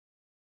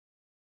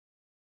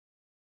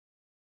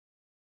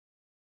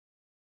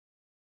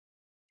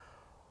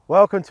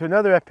Welcome to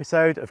another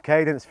episode of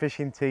Cadence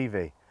Fishing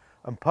TV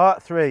and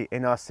part 3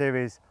 in our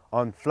series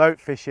on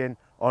float fishing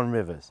on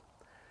rivers.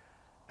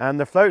 And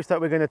the floats that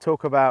we're going to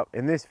talk about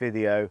in this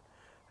video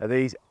are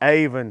these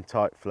Avon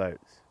type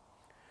floats.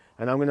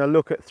 And I'm going to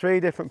look at 3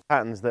 different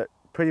patterns that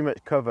pretty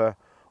much cover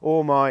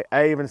all my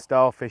Avon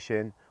style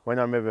fishing when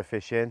I'm river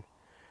fishing.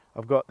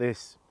 I've got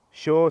this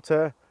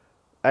shorter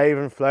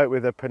Avon float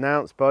with a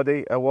pronounced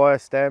body, a wire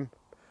stem,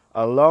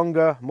 a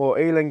longer, more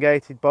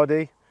elongated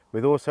body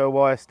with also a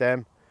wire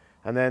stem,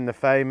 and then the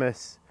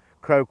famous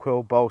crow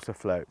quill balsa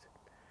float.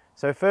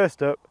 So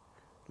first up,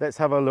 let's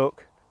have a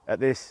look at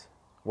this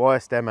wire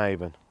stem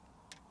Avon.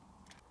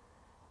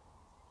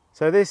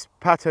 So this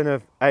pattern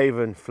of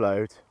Avon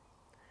float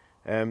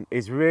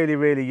is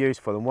really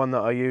useful and one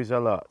that I use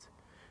a lot.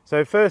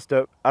 So first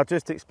up, I'll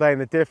just explain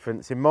the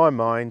difference in my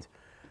mind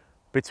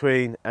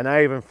between an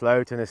Avon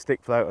float and a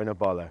stick float and a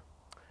bolo.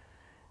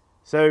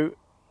 So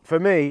for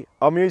me,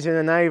 I'm using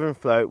an Avon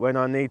float when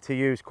I need to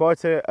use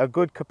quite a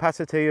good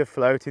capacity of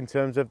float in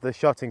terms of the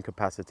shotting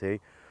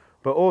capacity,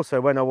 but also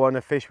when I want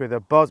to fish with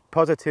a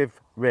positive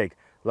rig,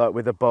 like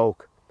with a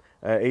bulk,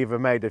 either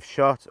made of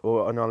shot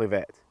or an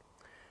olivette.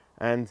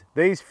 And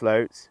these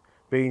floats,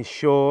 being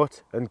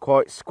short and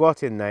quite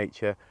squat in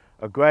nature,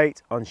 are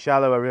great on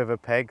shallower river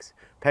pegs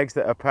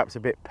that are perhaps a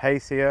bit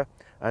pacier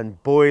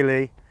and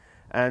boily.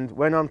 And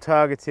when I'm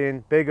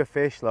targeting bigger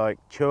fish like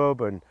chub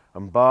and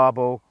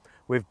barbel,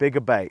 with bigger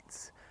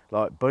baits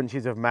like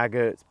bunches of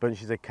maggots,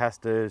 bunches of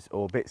castors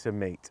or bits of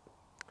meat.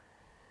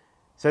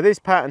 So this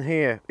pattern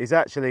here is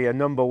actually a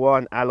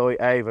 #1 alloy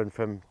Avon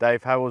from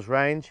Dave Harrell's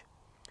range.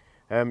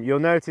 You'll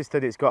notice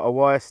that it's got a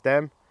wire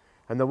stem,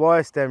 and the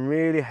wire stem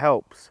really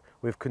helps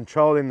with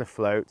controlling the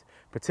float,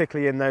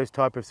 particularly in those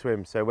type of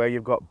swims, so where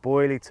you've got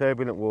boily,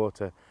 turbulent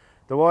water.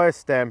 The wire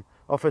stem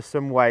offers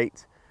some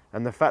weight,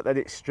 and the fact that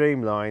it's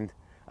streamlined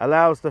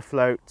allows the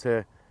float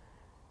to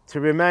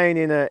remain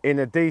in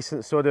a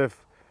decent sort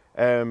of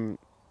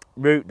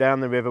route down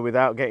the river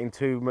without getting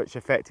too much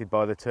affected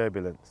by the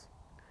turbulence.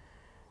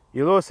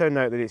 You'll also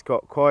note that it's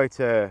got quite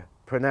a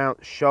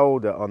pronounced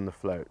shoulder on the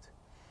float,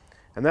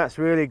 and that's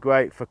really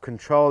great for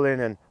controlling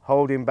and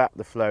holding back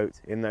the float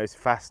in those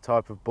fast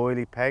type of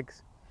boily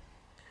pegs.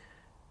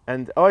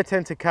 And I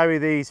tend to carry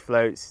these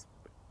floats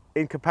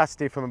in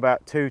capacity from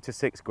about 2 to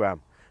 6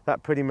 gram.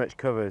 That pretty much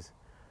covers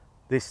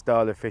this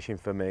style of fishing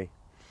for me.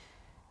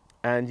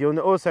 And you'll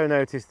also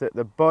notice that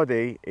the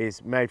body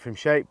is made from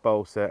shaped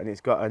balsa, and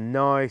it's got a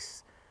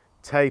nice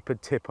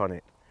tapered tip on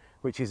it,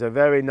 which is a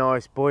very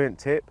nice buoyant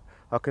tip.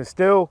 I can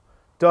still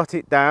dot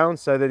it down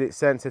so that it's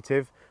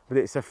sensitive, but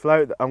it's a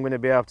float that I'm going to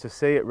be able to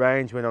see at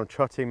range when I'm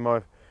trotting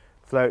my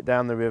float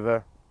down the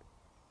river,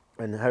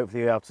 and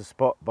hopefully be able to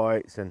spot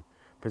bites and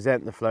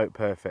present the float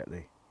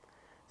perfectly.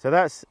 So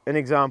that's an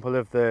example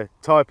of the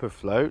type of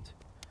float,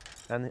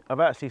 and I've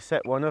actually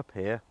set one up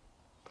here,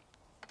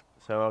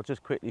 so I'll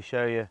just quickly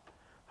show you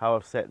how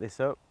I've set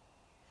this up.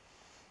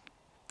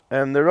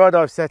 And the rod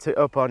I've set it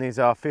up on is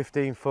our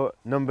 15-foot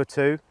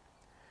 #2.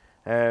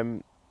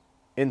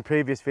 In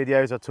previous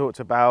videos I talked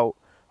about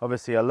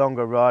obviously a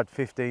longer rod,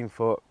 15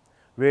 foot,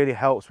 really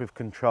helps with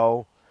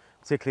control,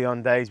 particularly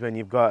on days when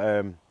you've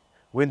got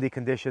windy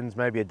conditions,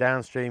 maybe a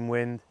downstream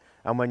wind,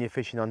 and when you're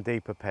fishing on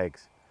deeper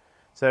pegs.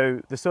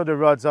 So the sort of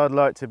rods I'd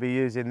like to be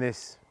using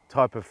this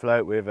type of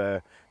float with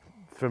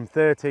from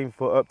 13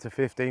 foot up to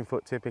 15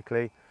 foot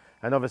typically.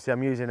 And obviously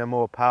I'm using a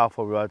more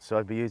powerful rod, so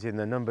I'd be using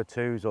the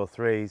 #2s or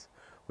 3s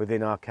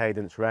within our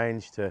cadence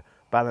range to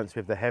balance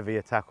with the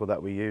heavier tackle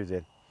that we're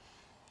using.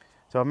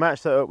 So I've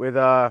matched that up with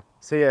our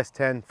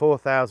CS10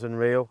 4000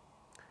 reel,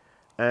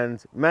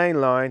 and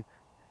main line,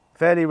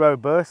 fairly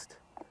robust.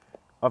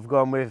 I've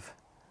gone with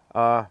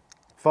our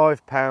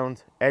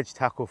 5-pound edge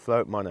tackle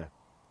float mono.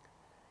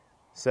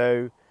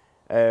 So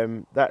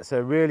that's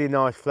a really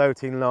nice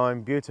floating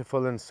line,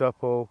 beautiful and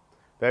supple,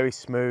 very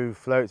smooth,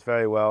 floats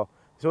very well.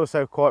 It's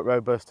also quite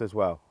robust as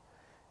well.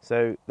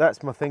 So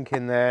that's my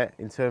thinking there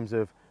in terms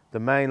of the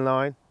main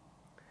line.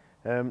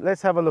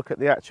 Let's have a look at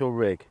the actual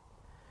rig.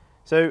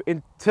 So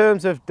in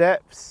terms of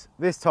depths,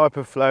 this type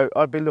of float,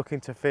 I'd be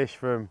looking to fish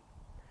from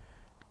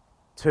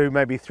 2,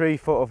 maybe 3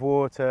 foot of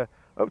water,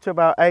 up to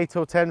about 8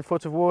 or 10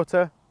 foot of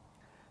water.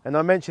 And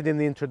I mentioned in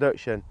the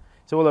introduction,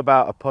 it's all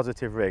about a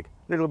positive rig,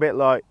 a little bit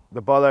like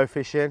the bolo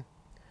fishing.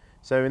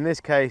 So in this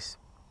case,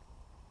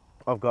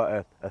 I've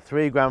got a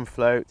 3 gram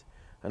float,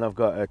 and I've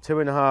got a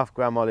 2.5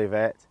 gram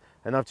olivette,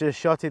 and I've just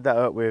shotted that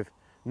up with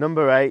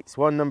 #8s,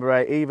 one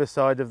 #8 either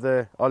side of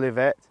the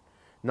olivette,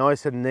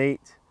 nice and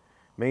neat.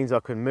 Means I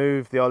can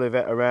move the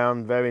olivette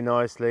around very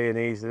nicely and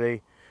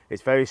easily.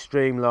 It's very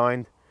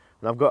streamlined,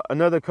 and I've got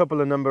another couple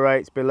of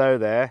 #8s below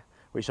there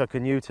which I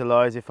can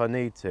utilise if I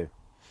need to.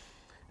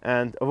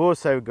 And I've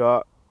also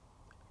got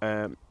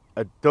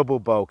a double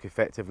bulk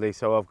effectively,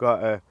 so I've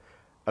got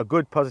a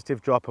good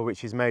positive dropper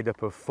which is made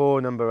up of 4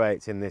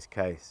 #8s in this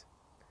case.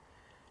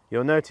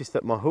 You'll notice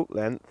that my hook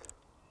length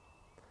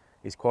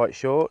is quite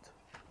short.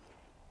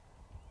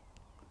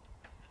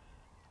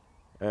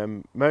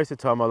 Most of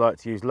the time I like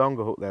to use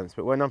longer hook lengths,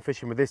 but when I'm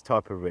fishing with this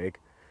type of rig,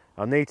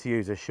 I need to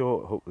use a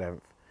short hook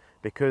length.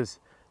 because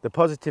the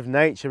positive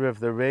nature of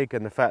the rig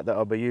and the fact that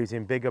I'll be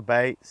using bigger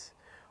baits,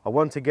 I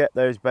want to get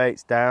those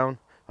baits down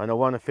and I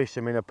want to fish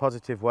them in a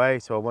positive way,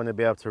 so I want to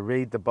be able to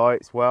read the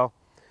bites well.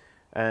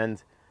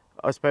 And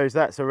I suppose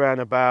that's around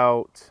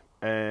about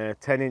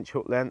 10-inch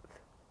hook length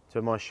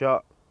to my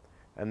shot,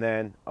 and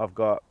then I've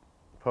got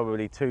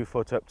probably 2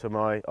 foot up to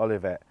my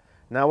Olivet.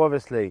 Now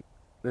obviously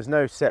there's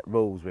no set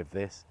rules with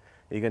this.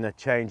 You're going to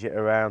change it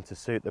around to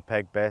suit the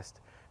peg best.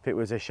 If it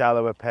was a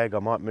shallower peg, I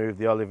might move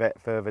the Olivet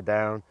further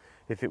down.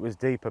 If it was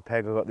deeper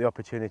peg, I've got the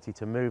opportunity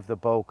to move the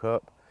bulk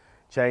up,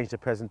 change the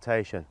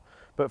presentation.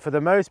 But for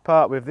the most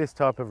part with this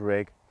type of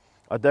rig,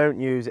 I don't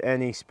use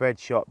any spread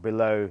shot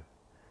below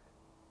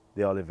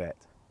the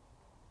Olivet.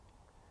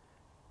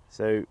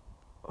 So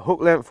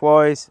hook length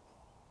wise,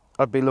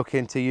 I'd be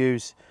looking to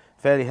use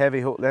fairly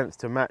heavy hook lengths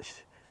to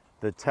match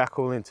the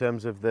tackle in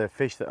terms of the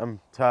fish that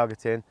I'm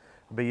targeting.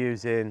 I'll be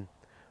using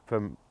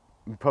from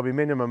probably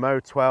minimum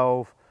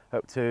 0.12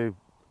 up to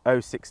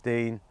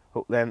 0.16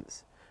 hook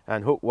lengths,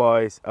 and hook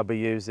wise I'll be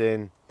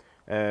using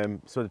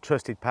sort of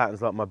trusted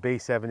patterns like my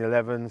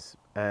B711s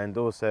and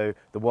also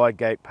the wide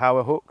gate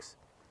power hooks.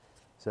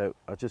 So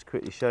I'll just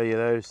quickly show you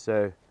those.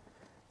 So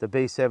the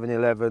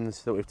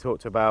B711s that we've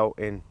talked about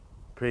in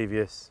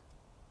previous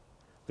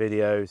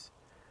videos,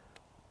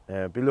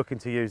 be looking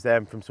to use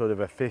them from sort of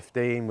a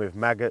 15 with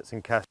maggots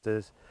and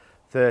casters,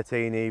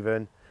 13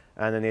 even,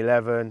 and an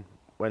 11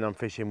 when I'm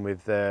fishing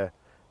with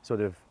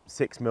sort of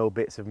 6mm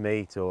bits of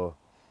meat or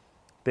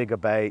bigger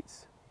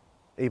baits,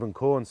 even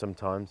corn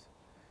sometimes.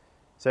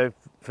 So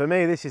for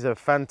me this is a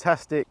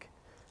fantastic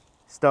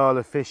style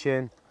of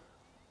fishing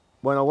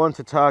when I want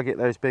to target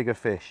those bigger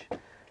fish.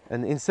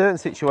 And in certain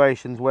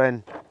situations,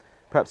 when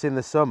perhaps in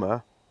the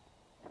summer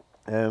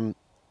you're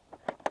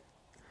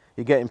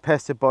getting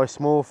pestered by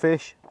small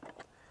fish,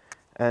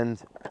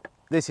 and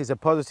this is a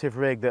positive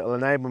rig that will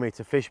enable me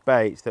to fish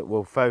baits that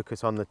will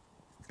focus on the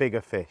bigger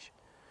fish.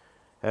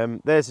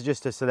 There's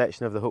just a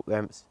selection of the hook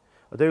lengths.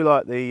 I do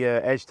like the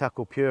Edge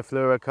Tackle Pure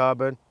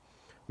Fluorocarbon.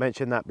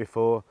 Mentioned that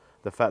before,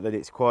 the fact that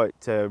it's quite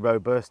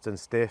robust and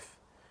stiff.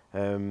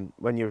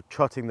 When you're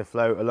trotting the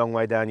float a long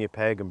way down your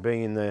peg and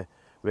bringing the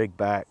rig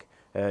back,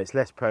 it's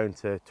less prone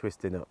to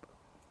twisting up.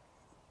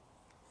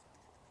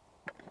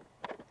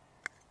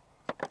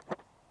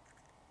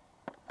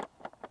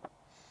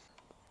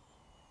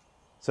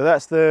 So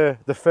that's the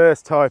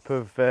first type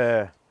of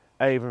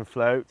Avon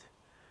float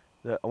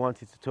that I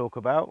wanted to talk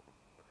about.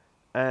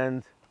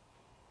 And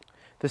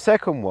the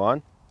second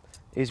one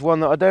is one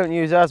that I don't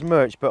use as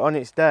much, but on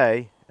its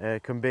day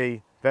can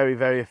be very,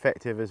 very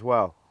effective as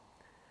well.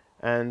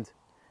 And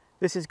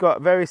this has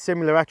got very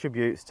similar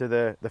attributes to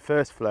the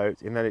first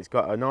float in that it's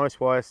got a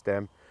nice wire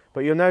stem,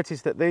 but you'll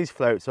notice that these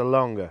floats are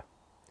longer.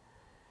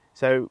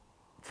 So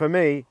for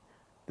me,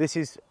 this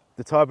is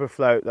the type of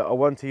float that I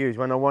want to use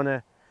when I want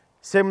a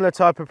similar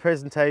type of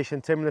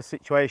presentation, similar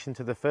situation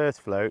to the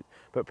first float,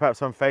 but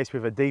perhaps I'm faced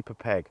with a deeper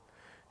peg.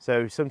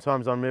 So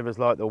sometimes on rivers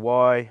like the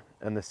Y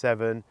and the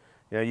 7,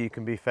 you know, you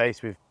can be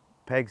faced with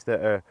pegs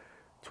that are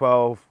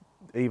 12,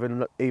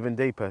 even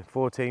deeper,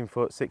 14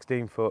 foot,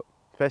 16 foot,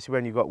 especially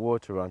when you've got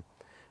water on.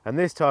 And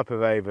this type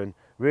of Avon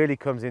really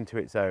comes into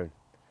its own.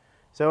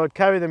 So I'd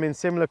carry them in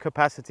similar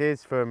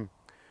capacities from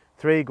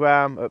 3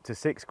 gram up to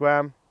 6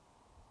 gram,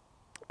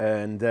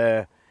 and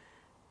the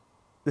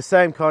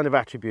same kind of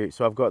attributes.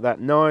 So I've got that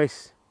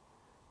nice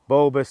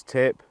bulbous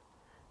tip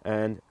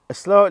and a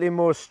slightly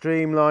more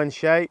streamlined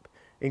shape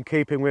in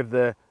keeping with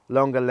the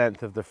longer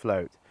length of the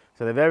float.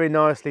 So they're very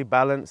nicely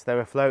balanced.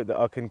 They're a float that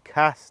I can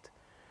cast,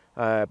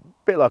 a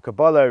bit like a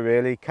bolo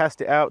really,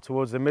 cast it out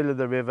towards the middle of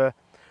the river.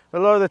 A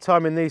lot of the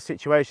time in these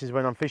situations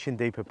when I'm fishing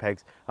deeper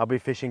pegs, I'll be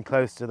fishing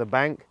close to the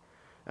bank.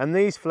 And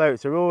these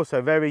floats are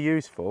also very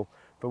useful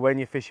for when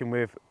you're fishing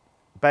with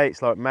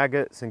baits like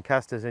maggots and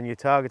casters and you're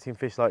targeting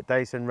fish like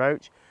dace and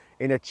roach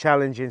in a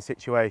challenging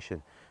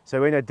situation.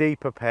 So in a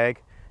deeper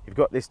peg, you've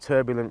got this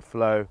turbulent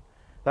flow.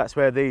 That's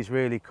where these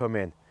really come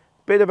in.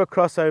 Bit of a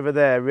crossover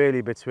there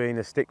really between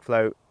a stick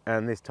float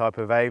and this type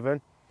of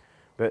Avon,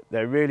 but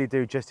they really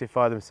do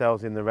justify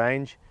themselves in the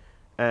range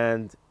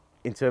and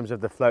in terms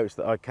of the floats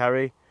that I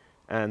carry.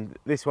 And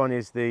this one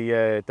is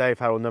the Dave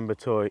Harrell number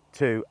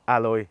 2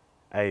 alloy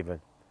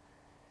Avon.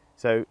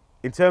 So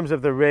in terms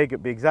of the rig,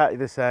 it'd be exactly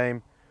the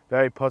same,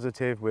 very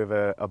positive with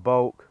a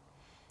bulk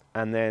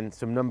and then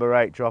some number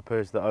 8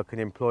 droppers that I can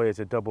employ as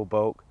a double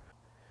bulk.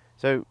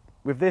 So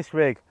with this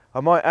rig, I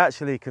might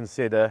actually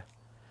consider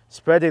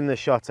spreading the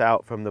shot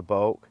out from the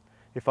bulk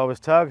if I was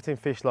targeting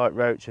fish like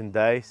roach and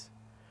dace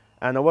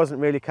and I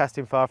wasn't really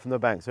casting far from the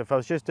bank. So if I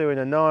was just doing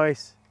a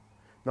nice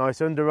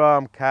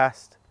underarm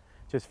cast,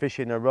 just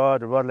fishing a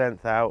rod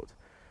length out,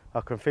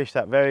 I can fish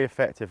that very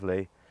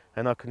effectively,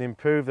 and I can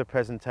improve the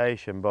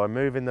presentation by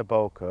moving the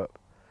bulk up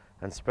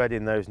and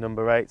spreading those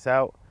number 8s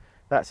out.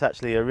 That's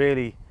actually a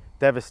really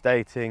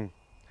devastating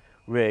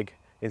rig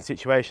in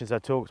situations I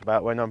talked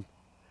about when I'm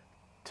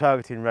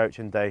targeting roach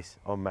and dace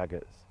on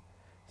maggots.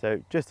 So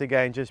just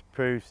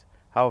proves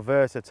how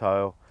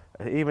versatile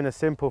even a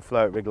simple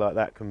float rig like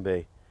that can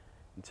be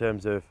in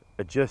terms of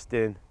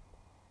adjusting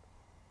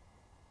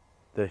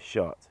the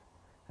shot,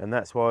 and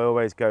that's why I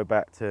always go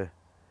back to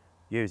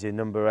using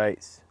number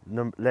 8s,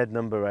 lead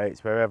number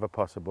 8s wherever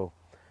possible,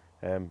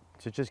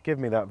 to just give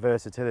me that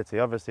versatility.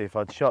 Obviously if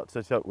I'd shot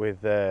it up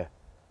with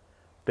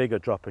bigger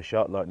dropper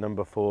shot like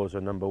number 4s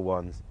or number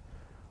 1s,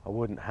 I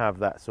wouldn't have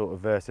that sort of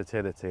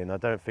versatility, and I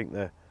don't think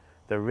the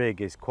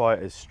rig is quite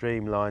as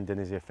streamlined and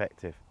as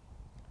effective.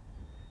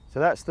 So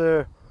that's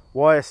the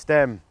wire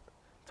stem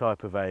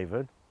type of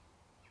Avon.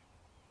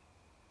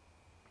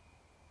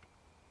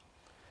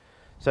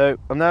 So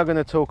I'm now going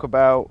to talk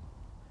about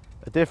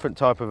a different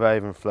type of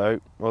Avon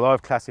float. Well,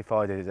 I've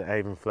classified it as an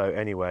Avon float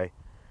anyway,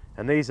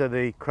 and these are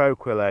the crow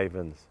quill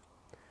Avons.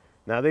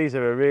 Now these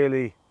are a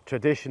really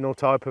traditional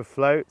type of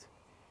float.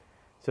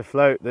 It's a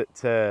float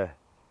that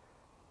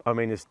I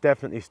mean, it's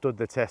definitely stood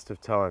the test of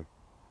time.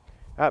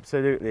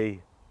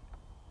 Absolutely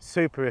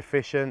super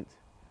efficient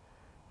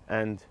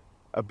and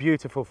a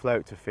beautiful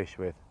float to fish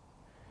with.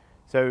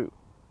 So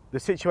the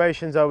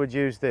situations I would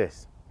use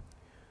this.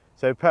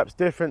 So perhaps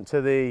different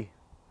to the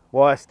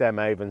wire stem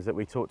Avons that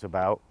we talked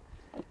about,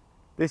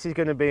 this is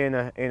going to be in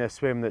a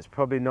swim that's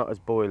probably not as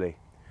boily.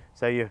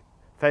 So you're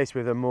faced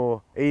with a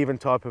more even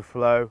type of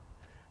flow,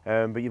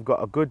 but you've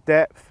got a good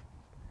depth,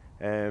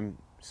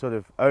 sort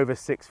of over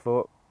 6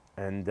 foot,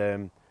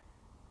 and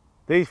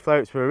these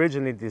floats were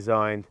originally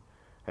designed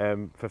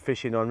for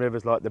fishing on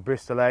rivers like the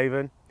Bristol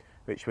Avon,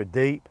 which were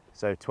deep,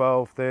 so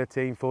 12,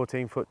 13,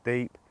 14 foot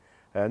deep,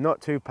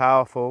 not too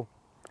powerful,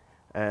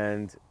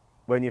 and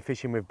when you're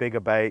fishing with bigger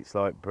baits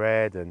like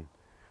bread,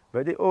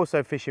 but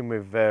also fishing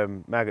with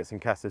maggots and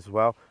casters as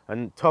well.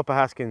 And Topper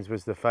Haskins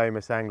was the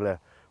famous angler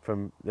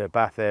from the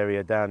Bath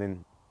area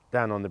down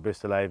on the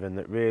Bristol Avon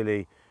that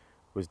really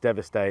was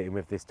devastating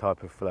with this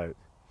type of float.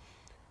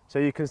 So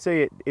you can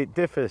see it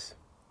differs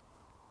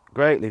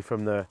greatly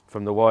from the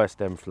wire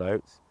stem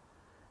floats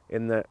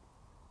in that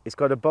it's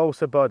got a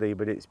balsa body,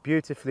 but it's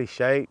beautifully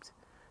shaped,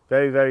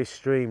 very, very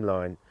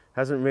streamlined,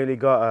 hasn't really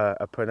got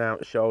a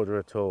pronounced shoulder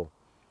at all.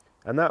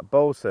 And that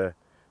balsa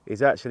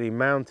is actually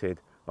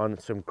mounted on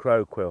some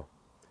crow quill.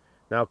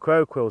 Now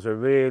crow quills are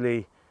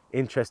really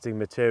interesting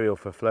material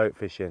for float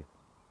fishing.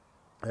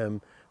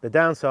 The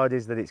downside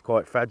is that it's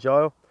quite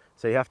fragile,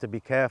 so you have to be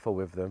careful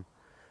with them,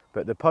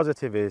 but the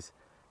positive is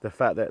the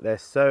fact that they're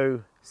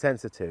so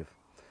sensitive,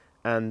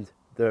 and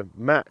the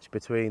match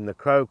between the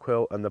crow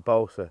quill and the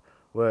balsa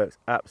works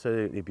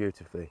absolutely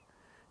beautifully.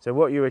 So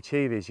what you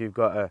achieve is you've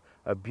got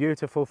a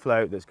beautiful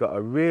float that's got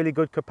a really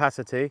good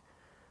capacity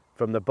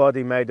from the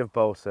body made of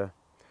balsa,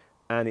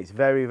 and it's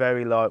very,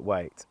 very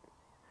lightweight.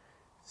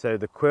 So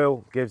the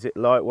quill gives it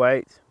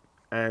lightweight,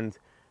 and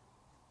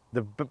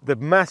the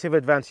massive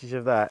advantage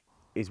of that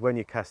is when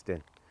you're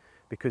casting,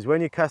 because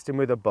when you're casting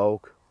with a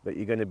bulk that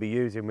you're going to be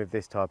using with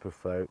this type of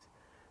float,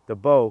 the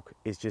bulk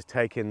is just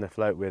taking the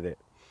float with it.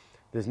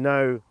 There's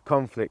no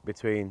conflict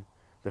between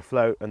the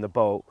float and the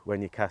bulk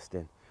when you're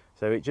casting,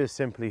 so it just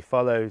simply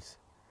follows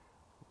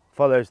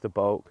the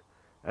bulk,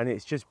 and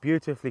it's just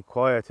beautifully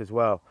quiet as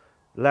well.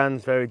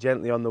 Lands very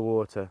gently on the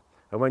water,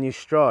 and when you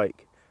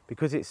strike,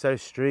 because it's so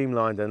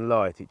streamlined and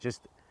light, it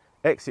just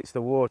exits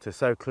the water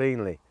so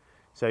cleanly,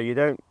 so you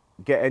don't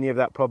get any of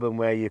that problem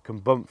where you can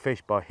bump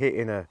fish by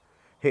hitting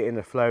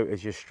a float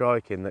as you're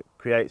striking that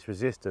creates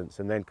resistance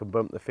and then can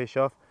bump the fish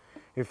off.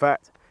 In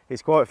fact,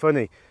 it's quite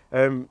funny.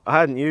 I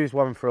hadn't used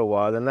one for a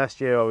while, and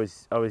last year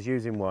I was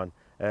using one,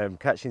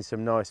 catching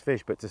some nice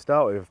fish, but to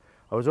start with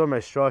I was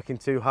almost striking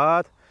too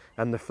hard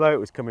and the float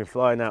was coming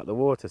flying out the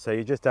water. So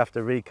you just have to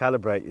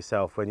recalibrate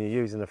yourself when you're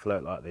using a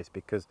float like this,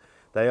 because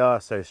they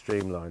are so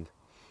streamlined.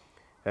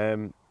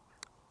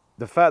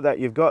 The fact that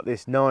you've got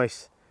this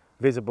nice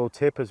visible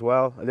tip as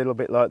well, a little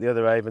bit like the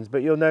other Avons,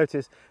 but you'll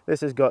notice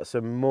this has got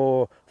some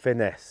more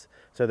finesse.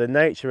 So the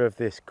nature of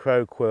this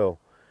crow quill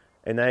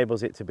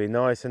enables it to be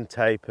nice and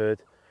tapered,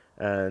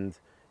 and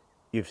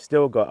you've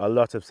still got a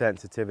lot of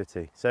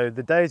sensitivity. So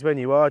the days when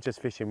you are just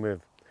fishing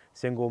with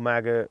single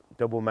maggot,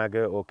 double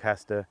maggot or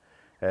caster,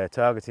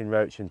 targeting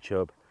roach and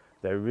chub,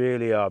 they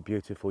really are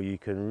beautiful. You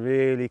can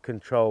really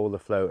control the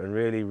float and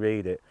really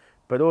read it,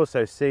 but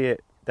also see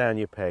it down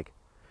your peg.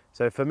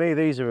 So for me,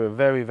 these are a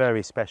very,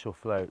 very special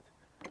float,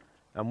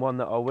 and one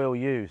that I will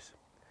use.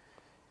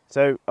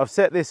 So I've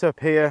set this up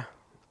here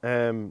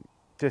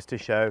just to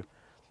show.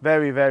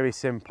 Very, very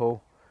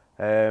simple.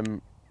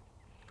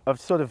 I've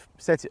sort of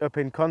set it up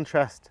in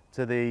contrast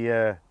to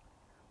the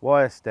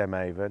wire stem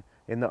Avon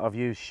in that I've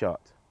used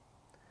shot.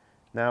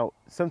 Now,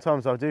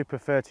 sometimes I do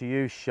prefer to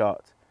use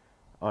shot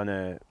on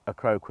a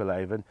crow quill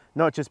Avon,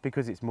 not just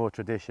because it's more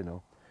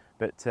traditional,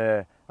 but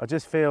I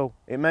just feel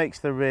it makes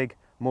the rig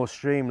more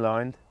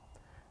streamlined,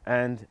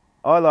 and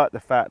I like the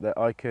fact that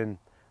I can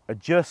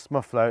adjust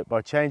my float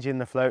by changing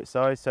the float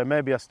size. So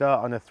maybe I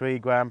start on a 3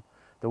 gram,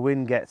 the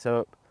wind gets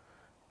up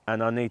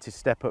and I need to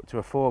step up to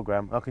a 4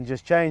 gram. I can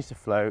just change the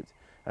float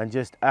and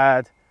just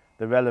add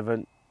the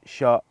relevant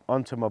shot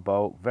onto my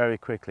bulk very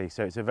quickly.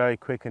 So it's a very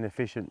quick and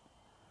efficient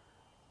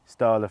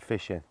style of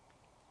fishing.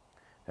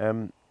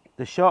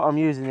 The shot I'm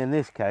using in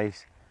this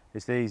case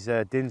is these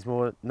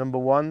Dinsmore number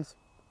 1s,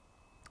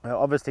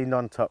 obviously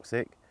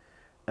non-toxic.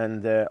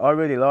 and I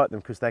really like them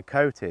because they're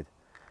coated.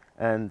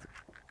 And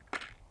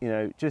you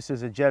know, just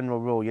as a general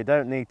rule, you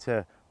don't need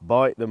to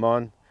bite them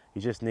on,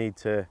 you just need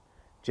to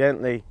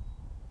gently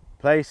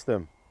place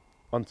them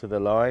onto the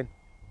line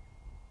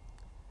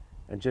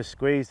and just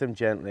squeeze them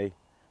gently,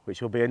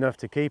 which will be enough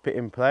to keep it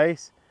in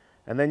place,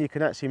 and then you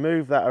can actually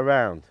move that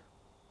around.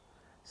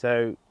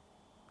 So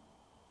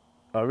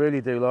I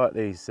really do like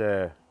these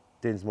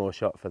Dinsmore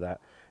shot for that.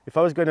 If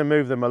I was going to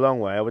move them a long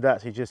way, I would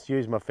actually just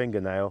use my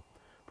fingernail,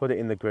 put it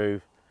in the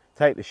groove,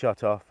 take the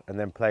shot off and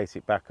then place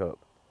it back up.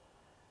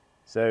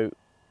 So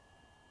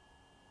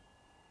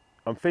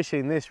I'm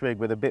fishing this rig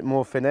with a bit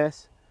more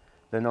finesse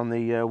than on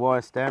the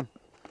wire stem.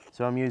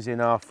 So I'm using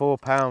our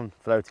 4-pound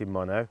floating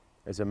mono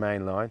as a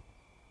main line.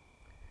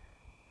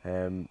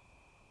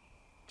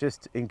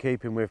 Just in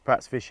keeping with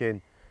perhaps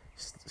fishing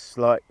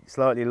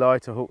slightly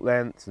lighter hook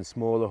lengths and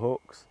smaller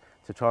hooks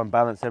to try and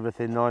balance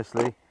everything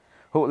nicely.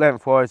 Hook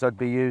length wise, I'd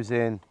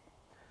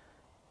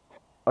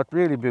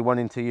really be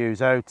wanting to use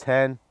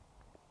 0.10,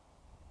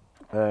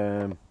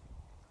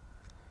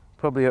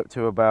 probably up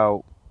to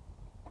about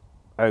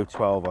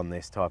 0.12 on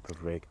this type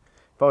of rig.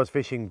 If I was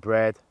fishing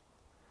bread,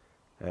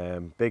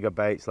 bigger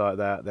baits like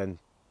that, then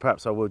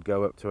perhaps I would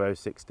go up to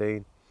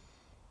 0.16.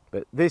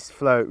 But this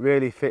float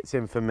really fits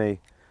in for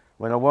me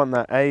when I want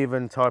that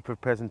Avon type of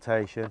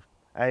presentation,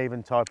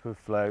 Avon type of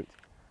float,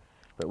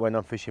 but when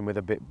I'm fishing with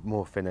a bit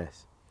more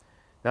finesse.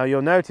 Now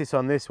you'll notice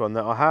on this one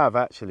that I have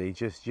actually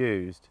just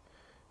used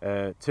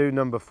 2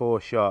 number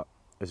 4 shot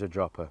as a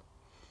dropper.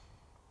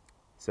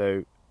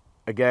 So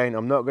again,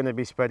 I'm not going to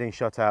be spreading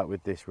shot out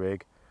with this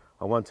rig.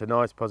 I want a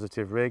nice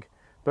positive rig,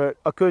 but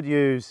I could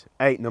use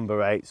 8 number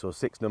 8s or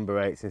 6 number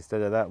 8s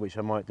instead of that, which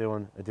I might do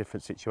on a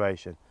different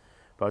situation.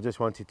 But I just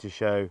wanted to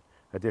show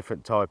a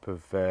different type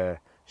of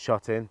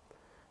shot in.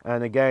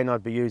 And again,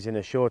 I'd be using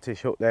a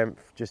shortish hook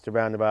length, just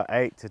around about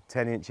 8 to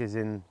 10 inches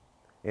in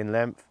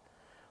length.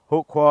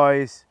 Hook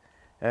wise,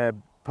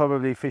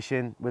 probably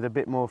fishing with a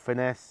bit more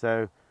finesse,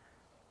 so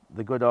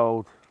the good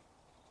old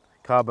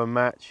carbon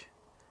match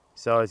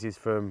sizes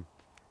from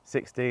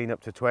 16 up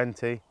to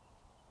 20.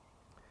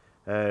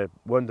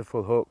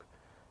 Wonderful hook,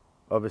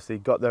 obviously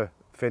got the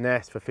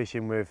finesse for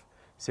fishing with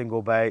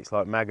single baits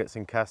like maggots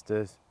and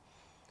casters.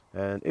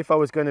 And if I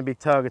was going to be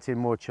targeting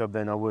more chub,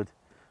 then I would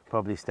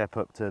probably step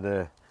up to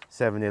the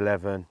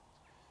 7-11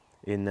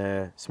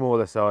 in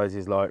smaller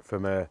sizes, like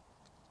from a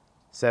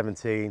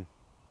 17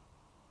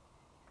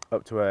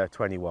 up to a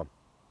 21.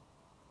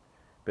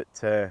 But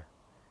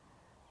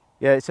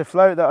yeah, it's a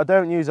float that I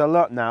don't use a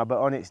lot now, but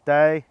on its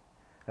day,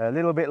 a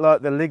little bit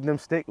like the lignum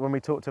stick when we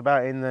talked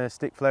about in the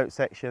stick float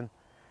section,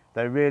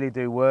 they really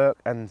do work.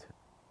 And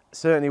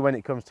certainly when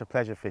it comes to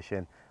pleasure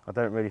fishing, I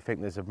don't really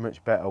think there's a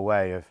much better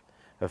way of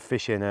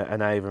fishing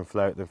an Avon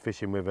float than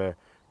fishing with a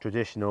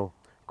traditional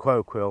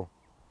Quoquill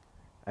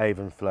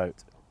Avon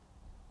float.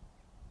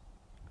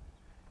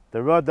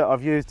 The rod that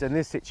I've used in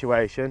this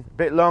situation, a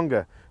bit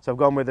longer, so I've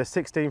gone with a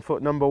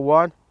 16-foot number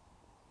 1.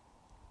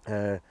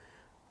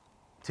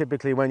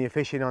 Typically when you're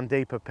fishing on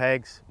deeper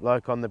pegs,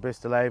 like on the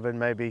Bristol Avon,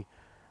 maybe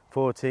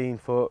 14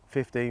 foot,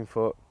 15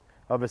 foot,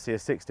 obviously a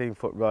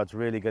 16-foot rod's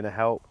really going to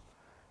help.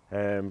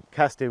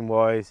 Casting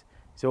wise,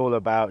 it's all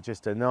about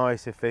just a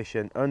nice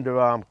efficient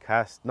underarm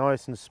cast,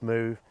 nice and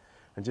smooth,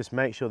 and just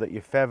make sure that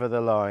you feather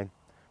the line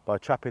by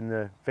trapping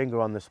the finger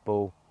on the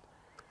spool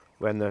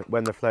when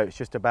the float's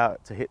just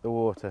about to hit the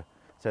water,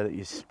 so that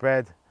you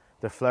spread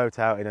the float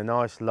out in a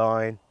nice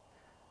line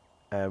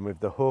with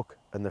the hook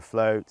and the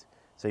float,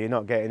 so you're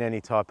not getting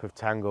any type of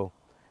tangle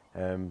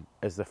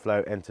as the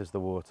float enters the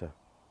water.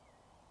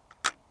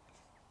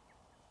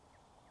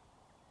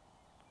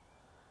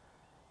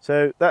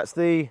 So that's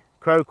the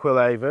Quoquill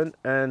Avon,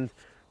 and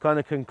kind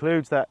of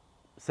concludes that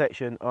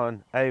section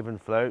on Avon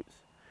floats.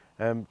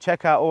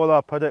 Check out all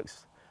our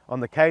products on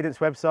the Cadence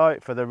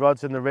website for the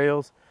rods and the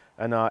reels,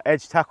 and our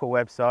Edge Tackle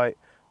website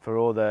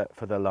for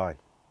the line.